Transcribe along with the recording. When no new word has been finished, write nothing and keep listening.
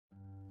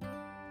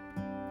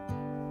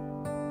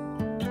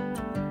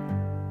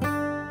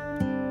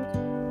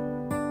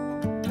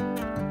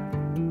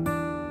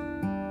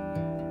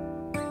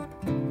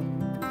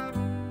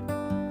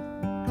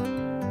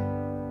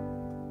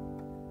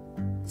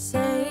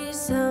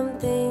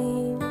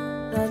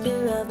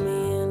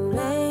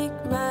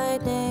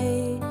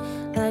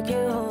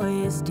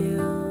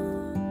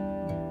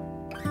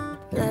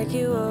like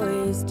you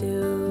always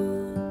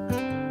do.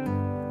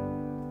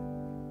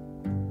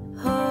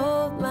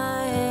 Hold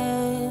my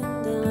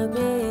hand and look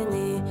me in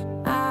the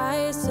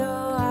eyes so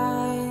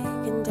I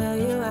can tell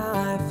you how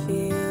I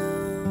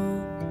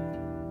feel.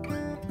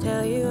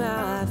 Tell you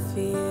how I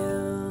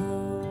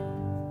feel.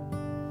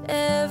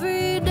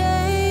 Every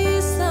day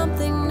is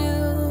something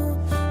new.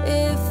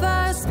 If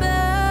I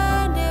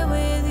spend it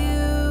with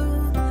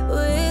you,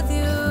 with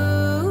you,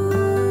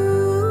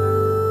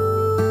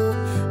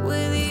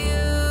 with you.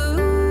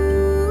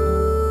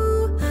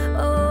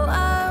 Oh,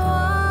 I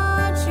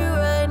want you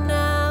right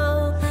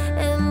now,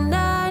 and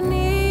I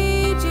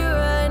need you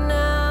right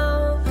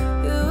now,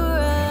 you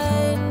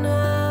right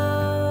now.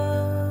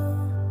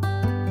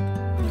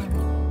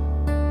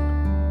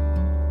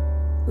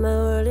 My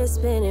world is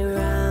spinning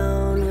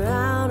round,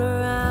 round,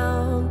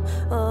 around.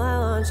 Oh, I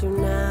want you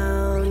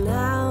now,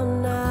 now,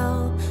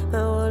 now.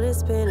 My world is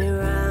spinning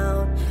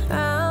round,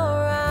 round,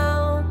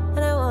 round.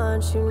 And I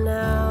want you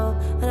now,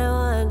 and I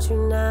want you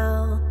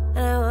now,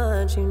 and I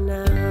want you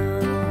now.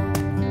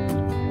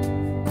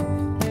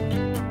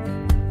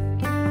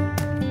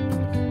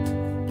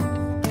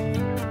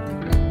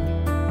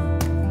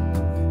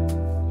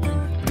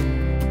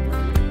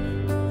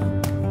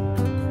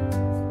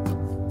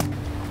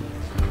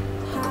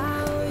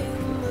 How you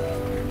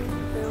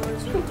move and what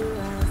you do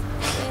has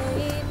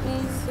made me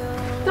so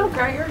Don't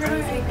cry, you're gonna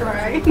make me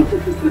cry.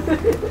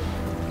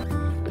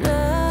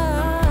 love.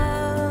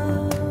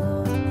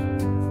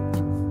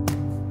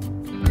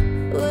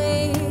 We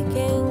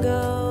can go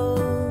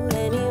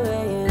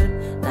anywhere you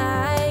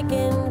like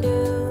and do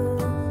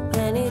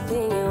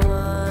anything you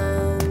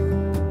want,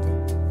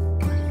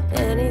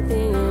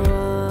 anything you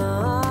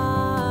want.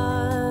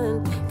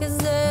 'Cause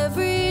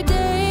every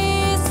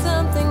day is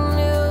something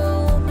new.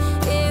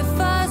 If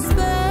I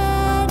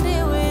spend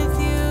it with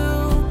you,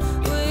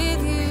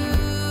 with you.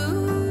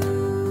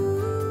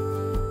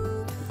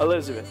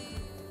 Elizabeth,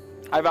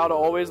 I vow to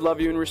always love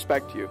you and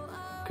respect you,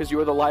 because you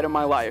are the light of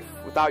my life.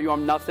 Without you,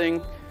 I'm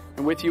nothing,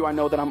 and with you, I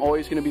know that I'm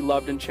always going to be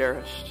loved and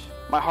cherished.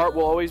 My heart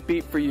will always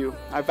beat for you.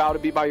 I vow to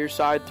be by your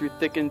side through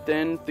thick and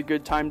thin, the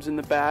good times and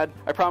the bad.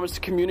 I promise to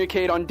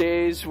communicate on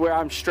days where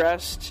I'm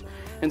stressed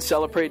and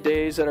celebrate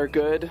days that are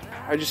good.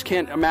 I just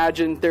can't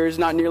imagine there is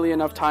not nearly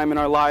enough time in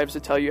our lives to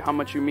tell you how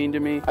much you mean to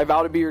me. I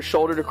vow to be your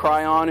shoulder to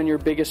cry on and your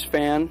biggest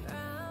fan.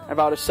 I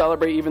vow to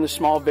celebrate even the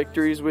small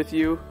victories with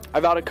you. I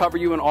vow to cover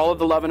you in all of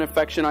the love and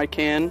affection I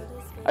can.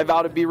 I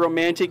vow to be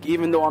romantic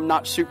even though I'm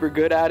not super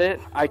good at it.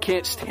 I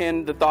can't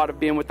stand the thought of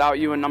being without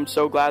you, and I'm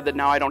so glad that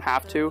now I don't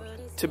have to.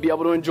 To be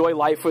able to enjoy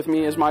life with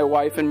me as my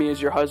wife and me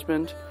as your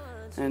husband.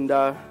 And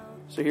so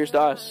here's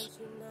to us.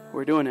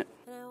 We're doing it.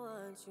 And I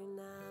want you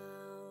now.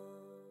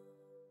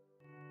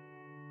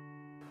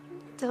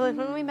 Dylan,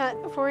 when we met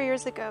 4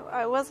 years ago,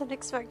 I wasn't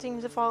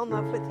expecting to fall in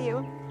love with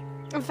you.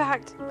 In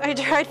fact, I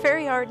tried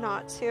very hard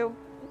not to,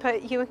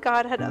 but you and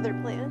God had other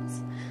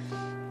plans.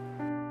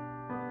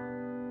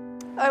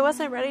 I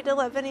wasn't ready to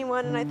love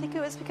anyone, and I think it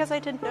was because I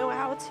didn't know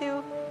how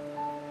to.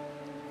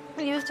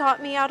 You've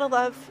taught me how to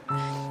love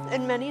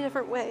in many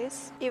different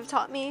ways. You've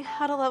taught me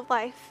how to love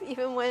life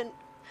even when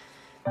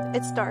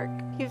it's dark.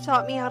 You've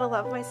taught me how to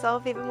love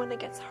myself even when it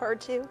gets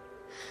hard to.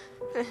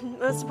 And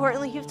most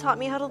importantly, you've taught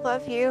me how to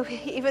love you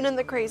even in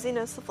the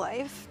craziness of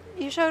life.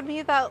 You showed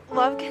me that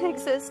love can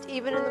exist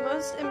even in the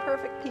most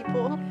imperfect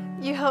people.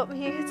 You helped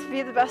me to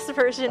be the best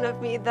version of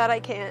me that I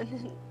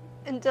can.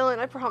 And Dylan,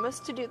 I promise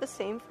to do the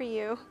same for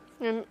you.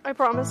 And I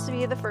promise to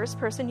be the first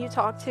person you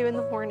talk to in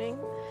the morning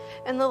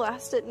and the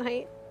last at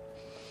night.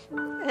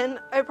 And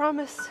I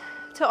promise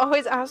to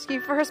always ask you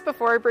first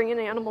before I bring an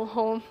animal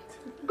home.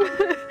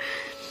 I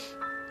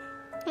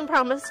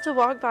promise to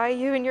walk by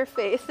you in your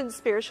faith and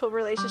spiritual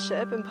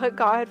relationship and put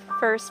God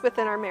first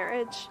within our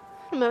marriage.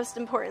 Most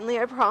importantly,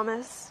 I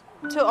promise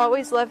to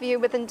always love you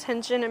with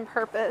intention and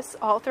purpose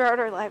all throughout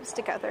our lives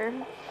together.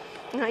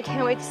 And I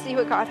can't wait to see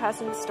what God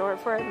has in store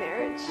for our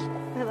marriage.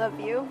 I love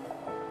you.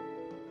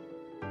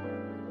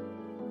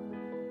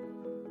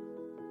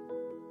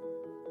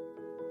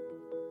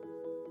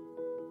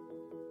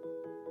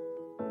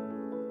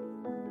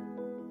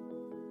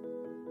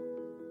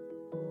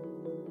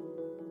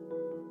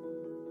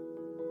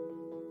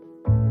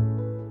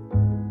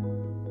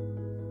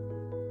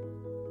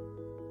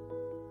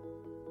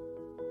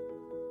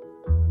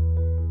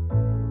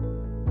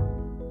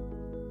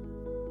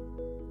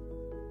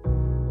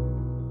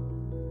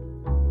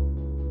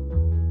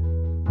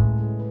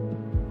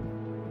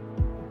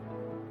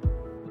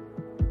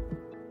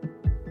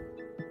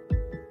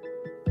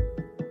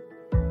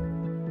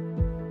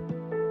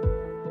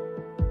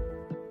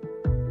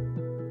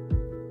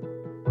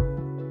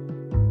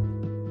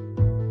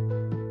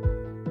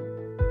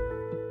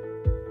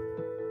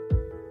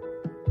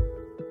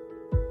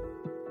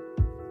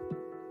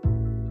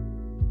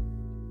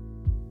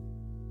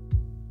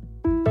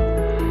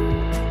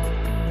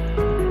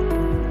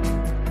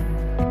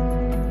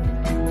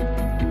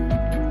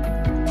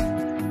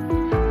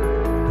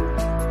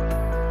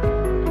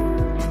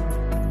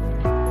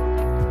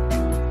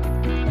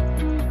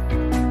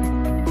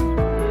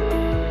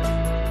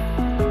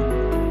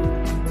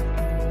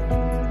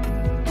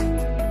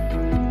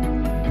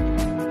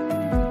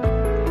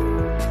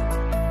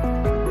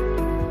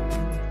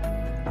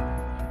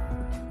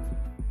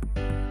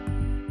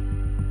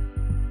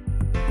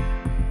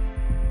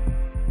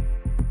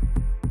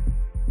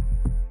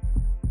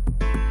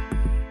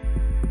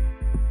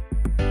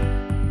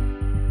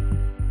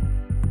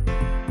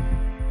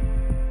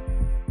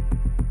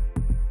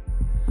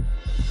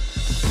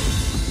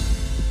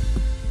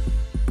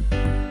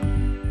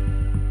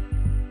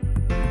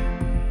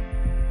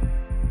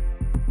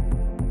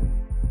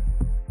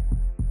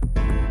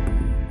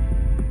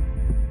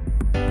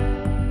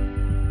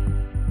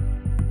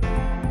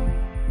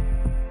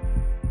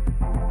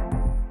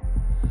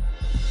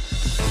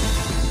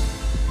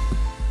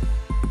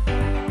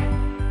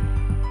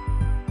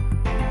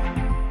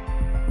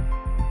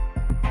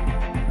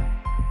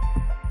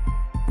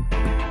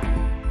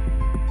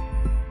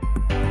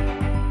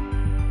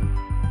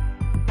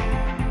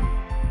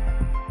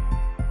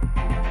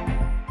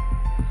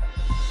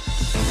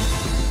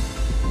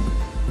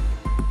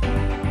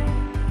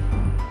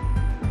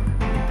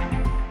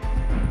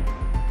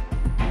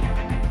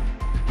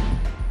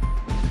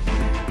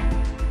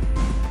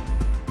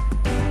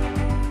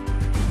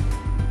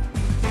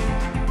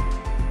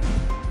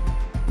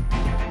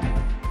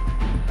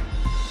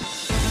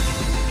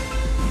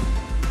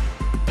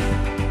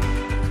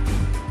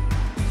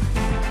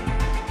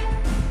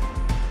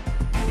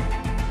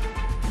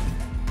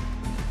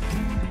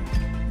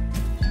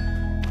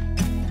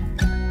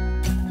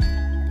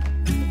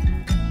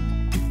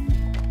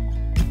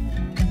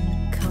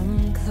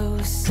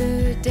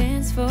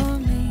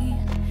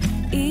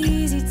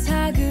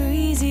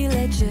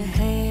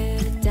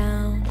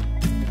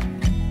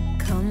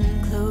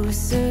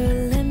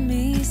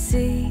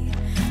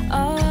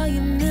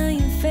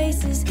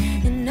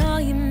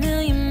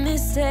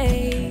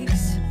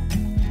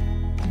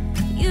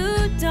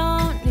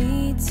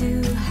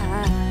 to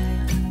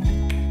hide.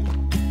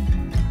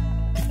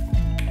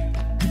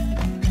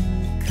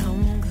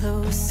 Come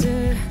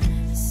closer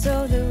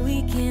so that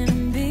we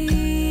can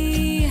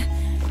be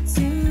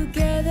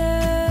together.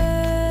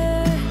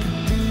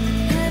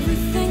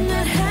 Everything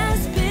that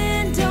has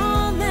been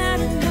don't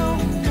matter no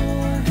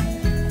more.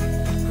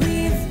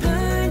 We've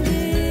burned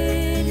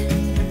it.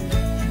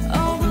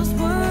 All those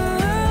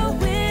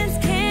whirlwinds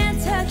can't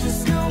touch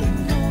us no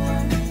more.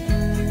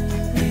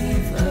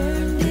 We've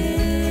earned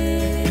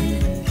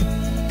it.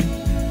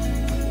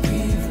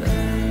 We've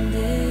earned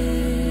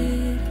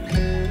it.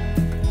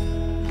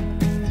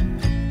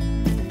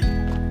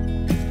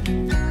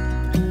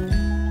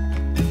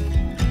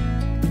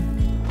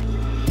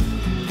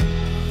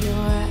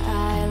 Your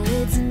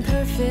eyelids in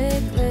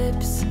perfect